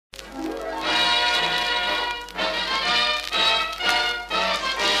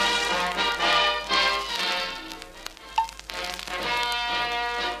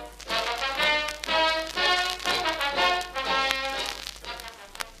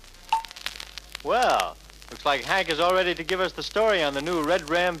Well, looks like Hank is all ready to give us the story on the new Red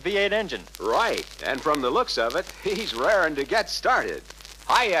Ram V-8 engine. Right, and from the looks of it, he's raring to get started.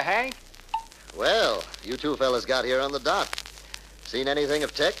 Hiya, Hank. Well, you two fellas got here on the dot. Seen anything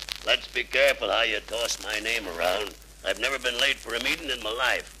of Tech? Let's be careful how you toss my name around. I've never been late for a meeting in my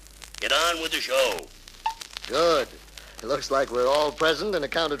life. Get on with the show. Good. It looks like we're all present and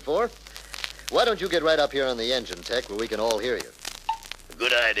accounted for. Why don't you get right up here on the engine, Tech, where we can all hear you?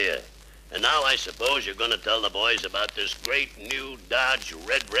 Good idea. And now I suppose you're going to tell the boys about this great new Dodge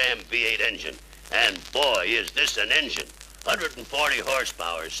Red Ram V8 engine. And boy, is this an engine. 140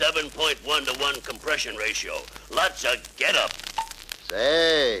 horsepower, 7.1 to 1 compression ratio. Lots of get-up.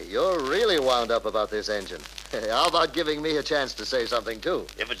 Say, you're really wound up about this engine. How about giving me a chance to say something, too?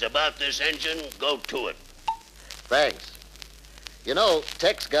 If it's about this engine, go to it. Thanks. You know,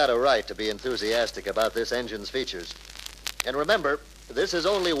 Tech's got a right to be enthusiastic about this engine's features. And remember, this is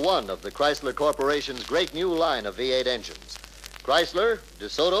only one of the Chrysler Corporation's great new line of V8 engines. Chrysler,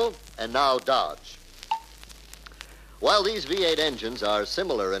 DeSoto, and now Dodge. While these V8 engines are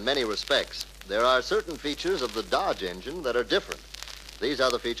similar in many respects, there are certain features of the Dodge engine that are different. These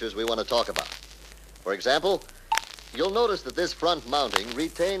are the features we want to talk about. For example, you'll notice that this front mounting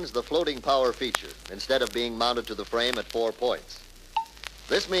retains the floating power feature instead of being mounted to the frame at 4 points.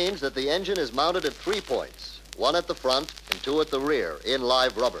 This means that the engine is mounted at 3 points, 1 at the front and 2 at the rear, in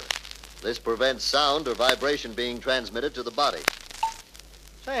live rubber. This prevents sound or vibration being transmitted to the body.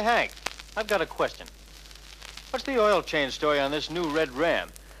 Say, Hank, I've got a question. What's the oil change story on this new Red Ram?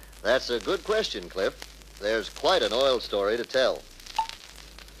 That's a good question, Cliff. There's quite an oil story to tell.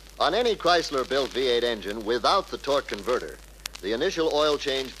 On any Chrysler-built V8 engine without the torque converter, the initial oil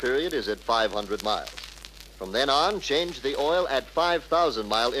change period is at 500 miles. From then on, change the oil at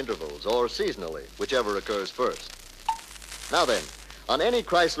 5,000-mile intervals, or seasonally, whichever occurs first. Now then, on any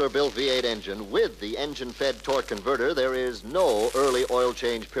Chrysler-built V8 engine with the engine-fed torque converter, there is no early oil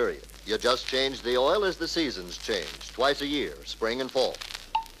change period. You just change the oil as the seasons change, twice a year, spring and fall.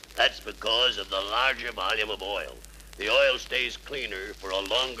 That's because of the larger volume of oil. The oil stays cleaner for a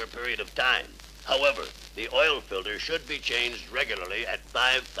longer period of time. However, the oil filter should be changed regularly at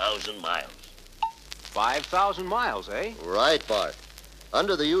 5,000 miles. 5,000 miles, eh? Right, Bart.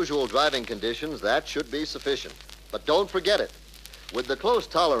 Under the usual driving conditions, that should be sufficient. But don't forget it. With the close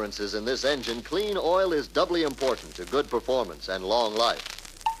tolerances in this engine, clean oil is doubly important to good performance and long life.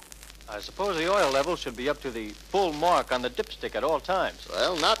 I suppose the oil level should be up to the full mark on the dipstick at all times.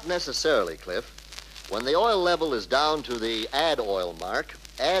 Well, not necessarily, Cliff. When the oil level is down to the add oil mark,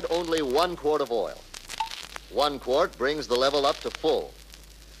 add only 1 quart of oil. 1 quart brings the level up to full.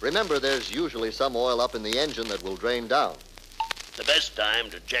 Remember, there's usually some oil up in the engine that will drain down. The best time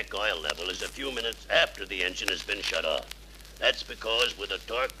to check oil level is a few minutes after the engine has been shut off. That's because with a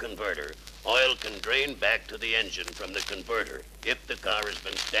torque converter, oil can drain back to the engine from the converter if the car has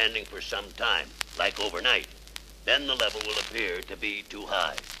been standing for some time, like overnight. Then the level will appear to be too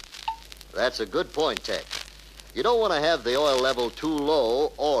high. That's a good point, Tech. You don't want to have the oil level too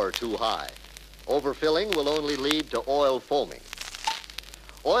low or too high. Overfilling will only lead to oil foaming.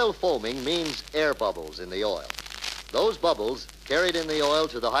 Oil foaming means air bubbles in the oil. Those bubbles, carried in the oil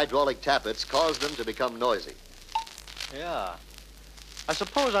to the hydraulic tappets, cause them to become noisy. Yeah. I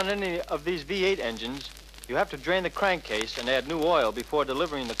suppose on any of these V8 engines, you have to drain the crankcase and add new oil before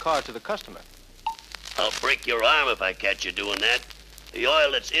delivering the car to the customer. I'll break your arm if I catch you doing that. The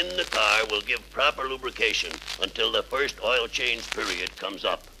oil that's in the car will give proper lubrication until the first oil change period comes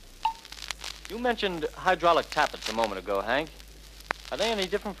up. You mentioned hydraulic tappets a moment ago, Hank. Are they any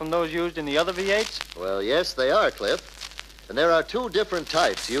different from those used in the other V8s? Well, yes, they are, Cliff. And there are 2 different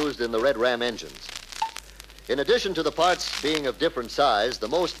types used in the Red Ram engines. In addition to the parts being of different size, the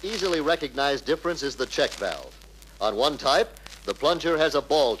most easily recognized difference is the check valve. On one type, the plunger has a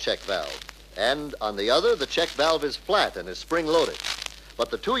ball check valve. And on the other, the check valve is flat and is spring-loaded. But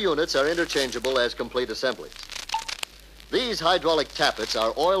the 2 units are interchangeable as complete assemblies. These hydraulic tappets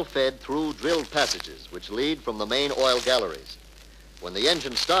are oil-fed through drilled passages, which lead from the main oil galleries. When the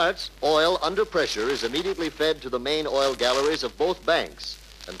engine starts, oil under pressure is immediately fed to the main oil galleries of both banks,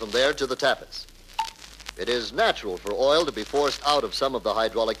 and from there to the tappets. It is natural for oil to be forced out of some of the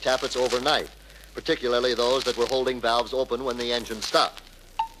hydraulic tappets overnight, particularly those that were holding valves open when the engine stopped.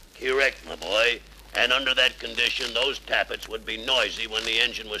 Correct, my boy. And under that condition, those tappets would be noisy when the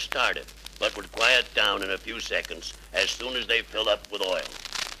engine was started, but would quiet down in a few seconds as soon as they fill up with oil.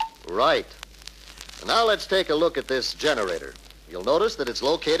 Right. Now let's take a look at this generator. You'll notice that it's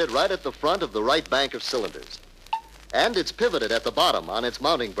located right at the front of the right bank of cylinders. And it's pivoted at the bottom on its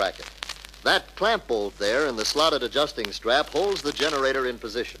mounting bracket. That clamp bolt there and the slotted adjusting strap holds the generator in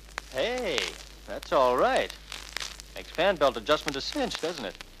position. Hey, That's all right. Makes fan belt adjustment a cinch, doesn't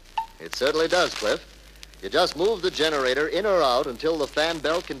it? It certainly does, Cliff. You just move the generator in or out until the fan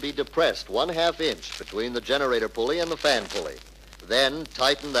belt can be depressed 1/2 inch between the generator pulley and the fan pulley. Then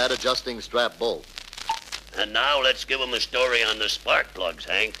tighten that adjusting strap bolt. And now let's give him a story on the spark plugs,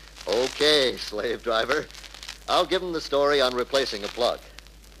 Hank. Okay, slave driver. I'll give him the story on replacing a plug.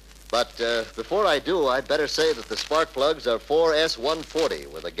 But before I do, I'd better say that the spark plugs are 4S140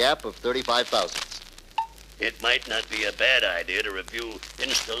 with a gap of 35 thousandths. It might not be a bad idea to review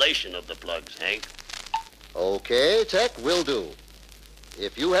installation of the plugs, Hank. Okay, Tech, will do.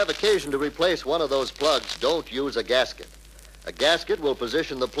 If you have occasion to replace one of those plugs, don't use a gasket. A gasket will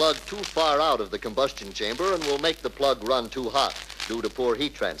position the plug too far out of the combustion chamber and will make the plug run too hot due to poor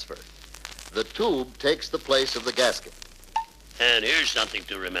heat transfer. The tube takes the place of the gasket. And here's something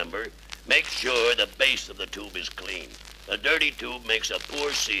to remember. Make sure the base of the tube is clean. A dirty tube makes a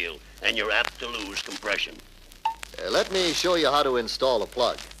poor seal, and you're apt to lose compression. Let me show you how to install a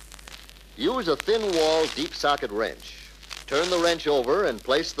plug. Use a thin-wall deep socket wrench. Turn the wrench over and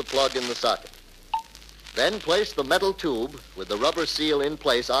place the plug in the socket. Then place the metal tube with the rubber seal in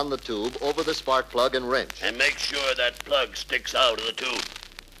place on the tube over the spark plug and wrench. And make sure that plug sticks out of the tube.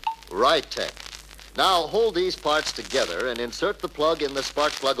 Right, Tech. Now hold these parts together and insert the plug in the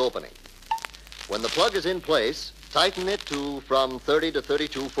spark plug opening. When the plug is in place, tighten it to from 30 to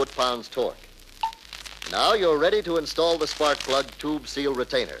 32 foot-pounds torque. Now you're ready to install the spark plug tube seal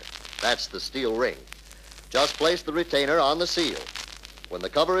retainer. That's the steel ring. Just place the retainer on the seal. When the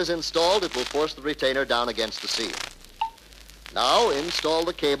cover is installed, it will force the retainer down against the seal. Now install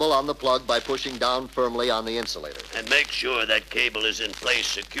the cable on the plug by pushing down firmly on the insulator. And make sure that cable is in place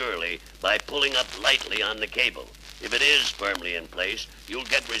securely by pulling up lightly on the cable. If it is firmly in place, you'll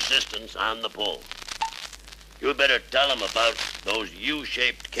get resistance on the pull. You'd better tell them about those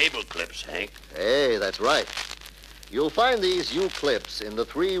U-shaped cable clips, Hank. Hey, that's right. You'll find these U-clips in the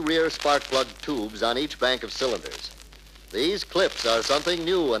 3 rear spark plug tubes on each bank of cylinders. These clips are something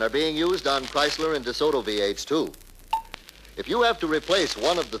new and are being used on Chrysler and DeSoto V8s, too. If you have to replace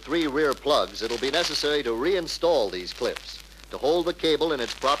one of the 3 rear plugs, it'll be necessary to reinstall these clips to hold the cable in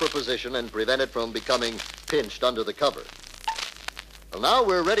its proper position and prevent it from becoming pinched under the cover. Well, now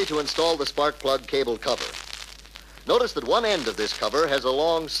we're ready to install the spark plug cable cover. Notice that one end of this cover has a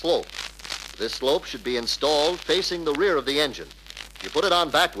long slope. This slope should be installed facing the rear of the engine. If you put it on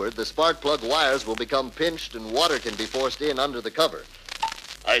backward, the spark plug wires will become pinched and water can be forced in under the cover.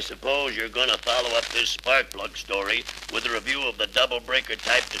 I suppose you're going to follow up this spark plug story with a review of the double breaker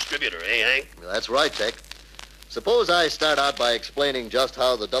type distributor, eh, Hank? That's right, Tech. Suppose I start out by explaining just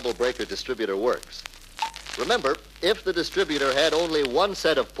how the double breaker distributor works. Remember, if the distributor had only one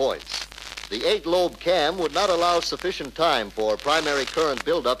set of points, the 8-lobe cam would not allow sufficient time for primary current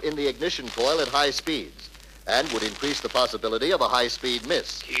buildup in the ignition coil at high speeds and would increase the possibility of a high-speed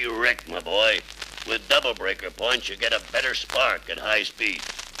miss. Correct, my boy. With double breaker points, you get a better spark at high speed.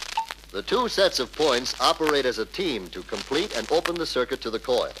 The 2 sets of points operate as a team to complete and open the circuit to the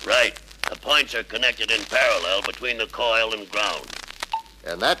coil. Right. The points are connected in parallel between the coil and ground.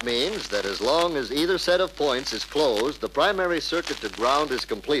 And that means that as long as either set of points is closed, the primary circuit to ground is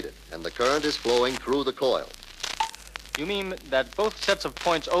completed and the current is flowing through the coil. You mean that both sets of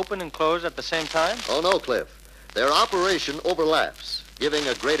points open and close at the same time? Oh, no, Cliff. Their operation overlaps, giving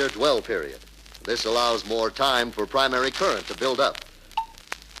a greater dwell period. This allows more time for primary current to build up.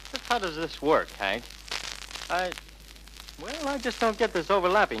 How does this work, Hank? I just don't get this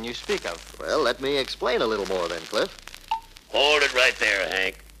overlapping you speak of. Well, let me explain a little more then, Cliff. Hold it right there,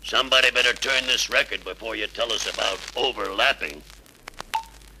 Hank. Somebody better turn this record before you tell us about overlapping.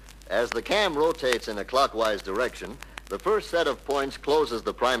 As the cam rotates in a clockwise direction, the first set of points closes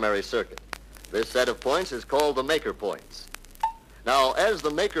the primary circuit. This set of points is called the maker points. Now, as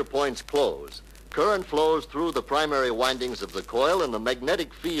the maker points close, current flows through the primary windings of the coil and the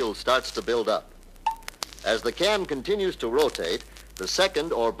magnetic field starts to build up. As the cam continues to rotate, the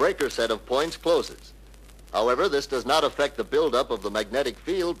second or breaker set of points closes. However, this does not affect the buildup of the magnetic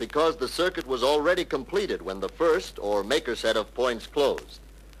field because the circuit was already completed when the first or maker set of points closed.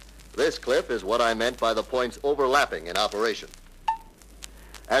 This, Cliff, is what I meant by the points overlapping in operation.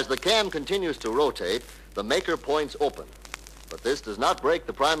 As the cam continues to rotate, the maker points open. But this does not break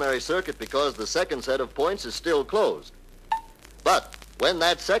the primary circuit because the second set of points is still closed. But when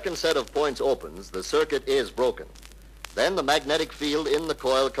that second set of points opens, the circuit is broken. Then the magnetic field in the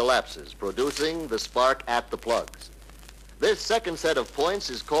coil collapses, producing the spark at the plugs. This second set of points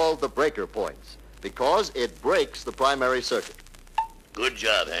is called the breaker points because it breaks the primary circuit. Good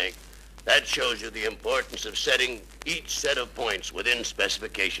job, Hank. That shows you the importance of setting each set of points within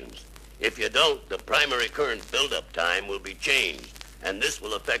specifications. If you don't, the primary current buildup time will be changed, and this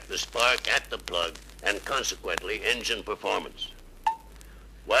will affect the spark at the plug and consequently engine performance.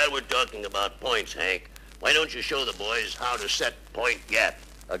 While we're talking about points, Hank, why don't you show the boys how to set point gap?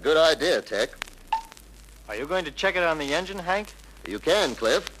 A good idea, Tech. Are you going to check it on the engine, Hank? You can,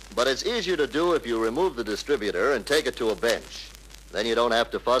 Cliff, but it's easier to do if you remove the distributor and take it to a bench. Then you don't have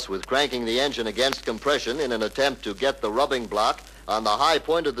to fuss with cranking the engine against compression in an attempt to get the rubbing block on the high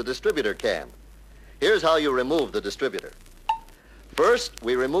point of the distributor cam. Here's how you remove the distributor. First,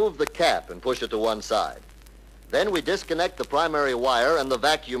 we remove the cap and push it to one side. Then we disconnect the primary wire and the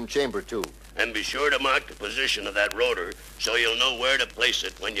vacuum chamber tube. And be sure to mark the position of that rotor so you'll know where to place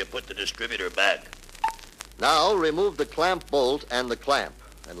it when you put the distributor back. Now, remove the clamp bolt and the clamp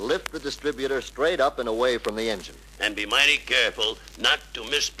and lift the distributor straight up and away from the engine. And be mighty careful not to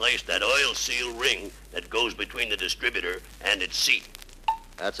misplace that oil seal ring that goes between the distributor and its seat.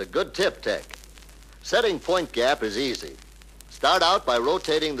 That's a good tip, Tech. Setting point gap is easy. Start out by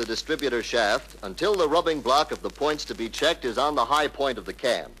rotating the distributor shaft until the rubbing block of the points to be checked is on the high point of the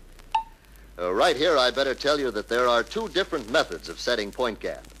cam. Right here, I'd better tell you that there are two different methods of setting point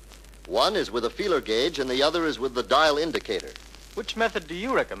gap. One is with a feeler gauge and the other is with the dial indicator. Which method do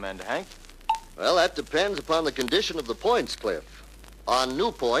you recommend, Hank? Well, that depends upon the condition of the points, Cliff. On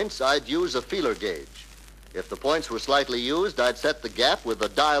new points, I'd use a feeler gauge. If the points were slightly used, I'd set the gap with a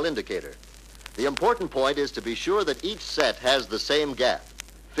dial indicator. The important point is to be sure that each set has the same gap,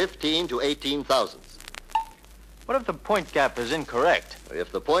 15 to 18 thousandths. What if the point gap is incorrect?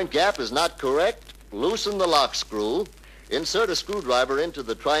 If the point gap is not correct, loosen the lock screw, insert a screwdriver into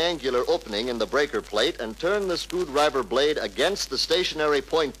the triangular opening in the breaker plate, and turn the screwdriver blade against the stationary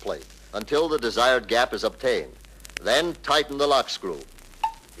point plate until the desired gap is obtained. Then tighten the lock screw.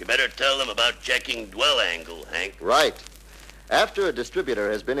 You better tell them about checking dwell angle, Hank. Right. After a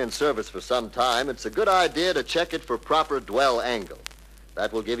distributor has been in service for some time, it's a good idea to check it for proper dwell angle.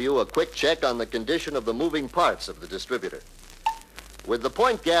 That will give you a quick check on the condition of the moving parts of the distributor. With the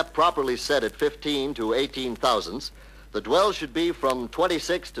point gap properly set at 15 to 18 thousandths, the dwell should be from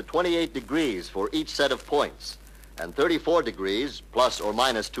 26 to 28 degrees for each set of points, and 34 degrees, plus or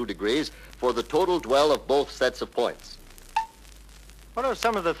minus 2 degrees, for the total dwell of both sets of points. What are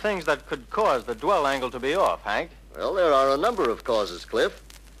some of the things that could cause the dwell angle to be off, Hank? Well, there are a number of causes, Cliff.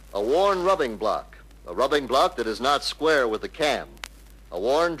 A worn rubbing block, a rubbing block that is not square with the cam, a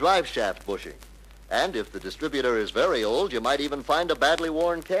worn drive shaft bushing, and if the distributor is very old, you might even find a badly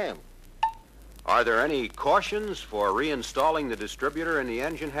worn cam. Are there any cautions for reinstalling the distributor in the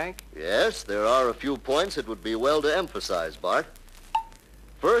engine, Hank? Yes, there are a few points it would be well to emphasize, Bart.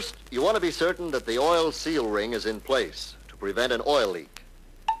 First, you want to be certain that the oil seal ring is in place to prevent an oil leak.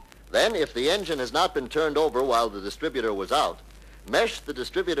 Then, if the engine has not been turned over while the distributor was out, mesh the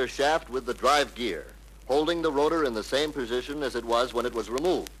distributor shaft with the drive gear, holding the rotor in the same position as it was when it was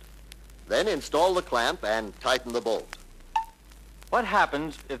removed. Then install the clamp and tighten the bolt. What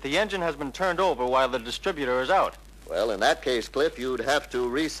happens if the engine has been turned over while the distributor is out? Well, in that case, Cliff, you'd have to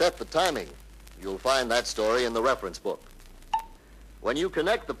reset the timing. You'll find that story in the reference book. When you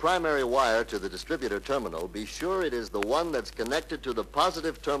connect the primary wire to the distributor terminal, be sure it is the one that's connected to the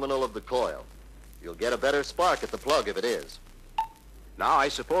positive terminal of the coil. You'll get a better spark at the plug if it is. Now, I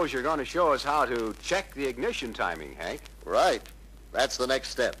suppose you're going to show us how to check the ignition timing, Hank. Right. That's the next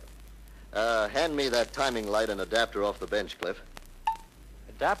step. Hand me that timing light and adapter off the bench, Cliff.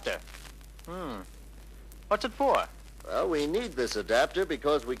 Adapter? What's it for? Well, we need this adapter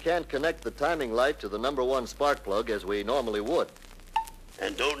because we can't connect the timing light to the number one spark plug as we normally would.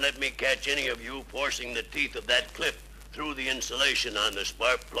 And don't let me catch any of you forcing the teeth of that clip through the insulation on the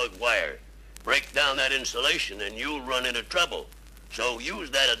spark plug wire. Break down that insulation and you'll run into trouble. So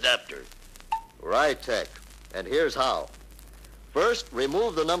use that adapter. Right, Tech. And here's how. First,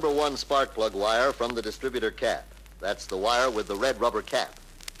 remove the number one spark plug wire from the distributor cap. That's the wire with the red rubber cap.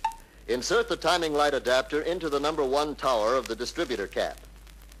 Insert the timing light adapter into the number one tower of the distributor cap.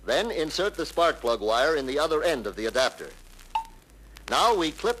 Then insert the spark plug wire in the other end of the adapter. Now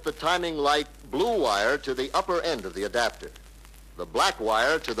we clip the timing light blue wire to the upper end of the adapter, the black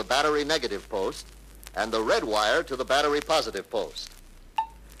wire to the battery negative post, and the red wire to the battery positive post.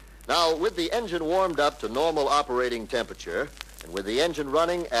 Now, with the engine warmed up to normal operating temperature, and with the engine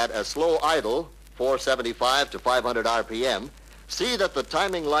running at a slow idle, 475 to 500 RPM, see that the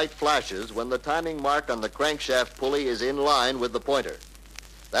timing light flashes when the timing mark on the crankshaft pulley is in line with the pointer.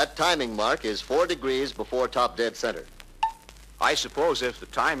 That timing mark is 4 degrees before top dead center. I suppose if the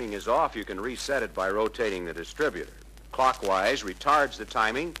timing is off, you can reset it by rotating the distributor. Clockwise retards the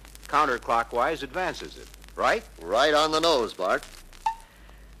timing, counterclockwise advances it, right? Right on the nose, Bart.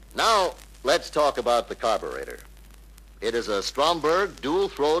 Now, let's talk about the carburetor. It is a Stromberg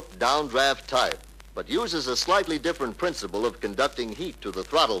dual-throat downdraft type, but uses a slightly different principle of conducting heat to the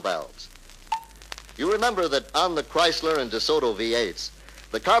throttle valves. You remember that on the Chrysler and DeSoto V8s,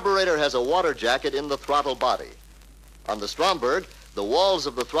 the carburetor has a water jacket in the throttle body. On the Stromberg, the walls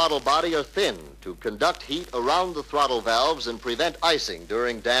of the throttle body are thin to conduct heat around the throttle valves and prevent icing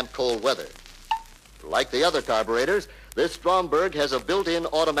during damp, cold weather. Like the other carburetors, this Stromberg has a built-in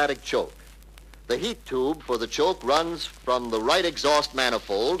automatic choke. The heat tube for the choke runs from the right exhaust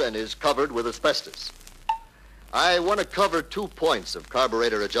manifold and is covered with asbestos. I want to cover 2 points of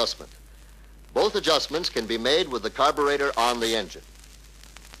carburetor adjustment. Both adjustments can be made with the carburetor on the engine.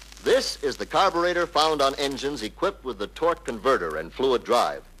 This is the carburetor found on engines equipped with the torque converter and fluid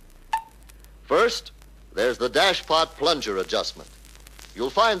drive. First, there's the dashpot plunger adjustment. You'll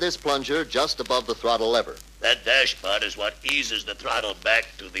find this plunger just above the throttle lever. That dashpot is what eases the throttle back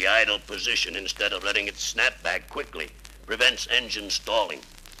to the idle position instead of letting it snap back quickly. Prevents engine stalling.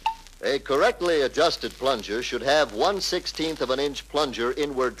 A correctly adjusted plunger should have 1/16 of an inch plunger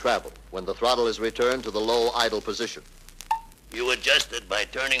inward travel when the throttle is returned to the low idle position. You adjust it by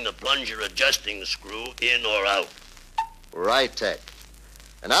turning the plunger adjusting screw in or out. Right, Tech.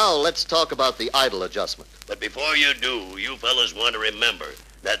 And now let's talk about the idle adjustment. But before you do, you fellas want to remember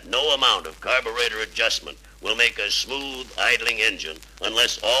that no amount of carburetor adjustment will make a smooth idling engine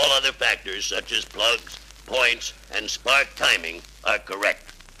unless all other factors such as plugs, points, and spark timing are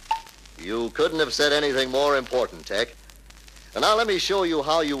correct. You couldn't have said anything more important, Tech. And now let me show you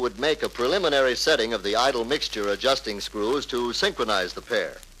how you would make a preliminary setting of the idle mixture adjusting screws to synchronize the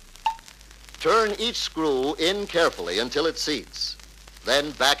pair. Turn each screw in carefully until it seats.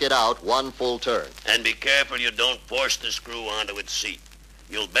 Then back it out 1 full turn. And be careful you don't force the screw onto its seat.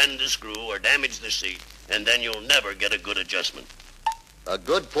 You'll bend the screw or damage the seat, and then you'll never get a good adjustment. A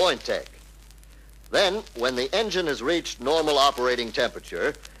good point, Tech. Then, when the engine has reached normal operating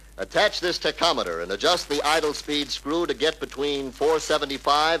temperature, attach this tachometer and adjust the idle speed screw to get between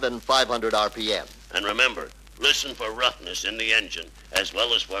 475 and 500 RPM. And remember, listen for roughness in the engine as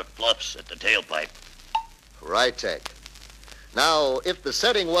well as for fluffs at the tailpipe. Right, Tech. Now, if the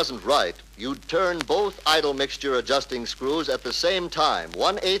setting wasn't right, you'd turn both idle mixture adjusting screws at the same time,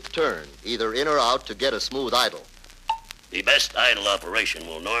 1/8 turn, either in or out to get a smooth idle. The best idle operation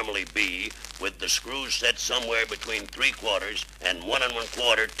will normally be with the screws set somewhere between 3/4 and 1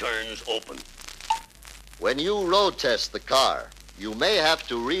 1/4 turns open. When you road test the car, you may have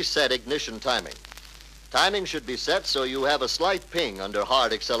to reset ignition timing. Timing should be set so you have a slight ping under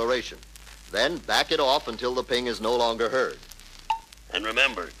hard acceleration. Then back it off until the ping is no longer heard. And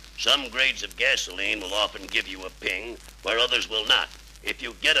remember, some grades of gasoline will often give you a ping, where others will not. If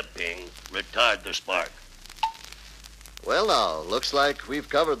you get a ping, retard the spark. Well, now, looks like we've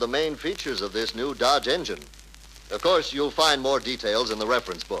covered the main features of this new Dodge engine. Of course, you'll find more details in the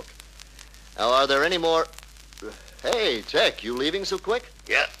reference book. Now, are there any more... Hey, Tech, you leaving so quick?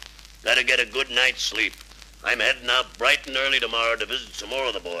 Yeah, gotta get a good night's sleep. I'm heading out bright and early tomorrow to visit some more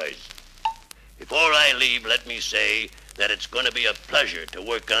of the boys. Before I leave, let me say that it's going to be a pleasure to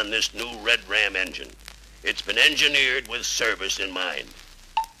work on this new Red Ram engine. It's been engineered with service in mind.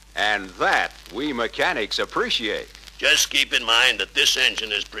 And that we mechanics appreciate. Just keep in mind that this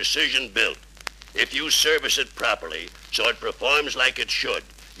engine is precision built. If you service it properly, so it performs like it should,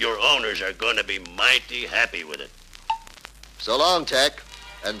 your owners are going to be mighty happy with it. So long, Tech,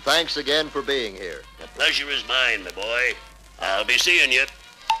 and thanks again for being here. The pleasure is mine, my boy. I'll be seeing you.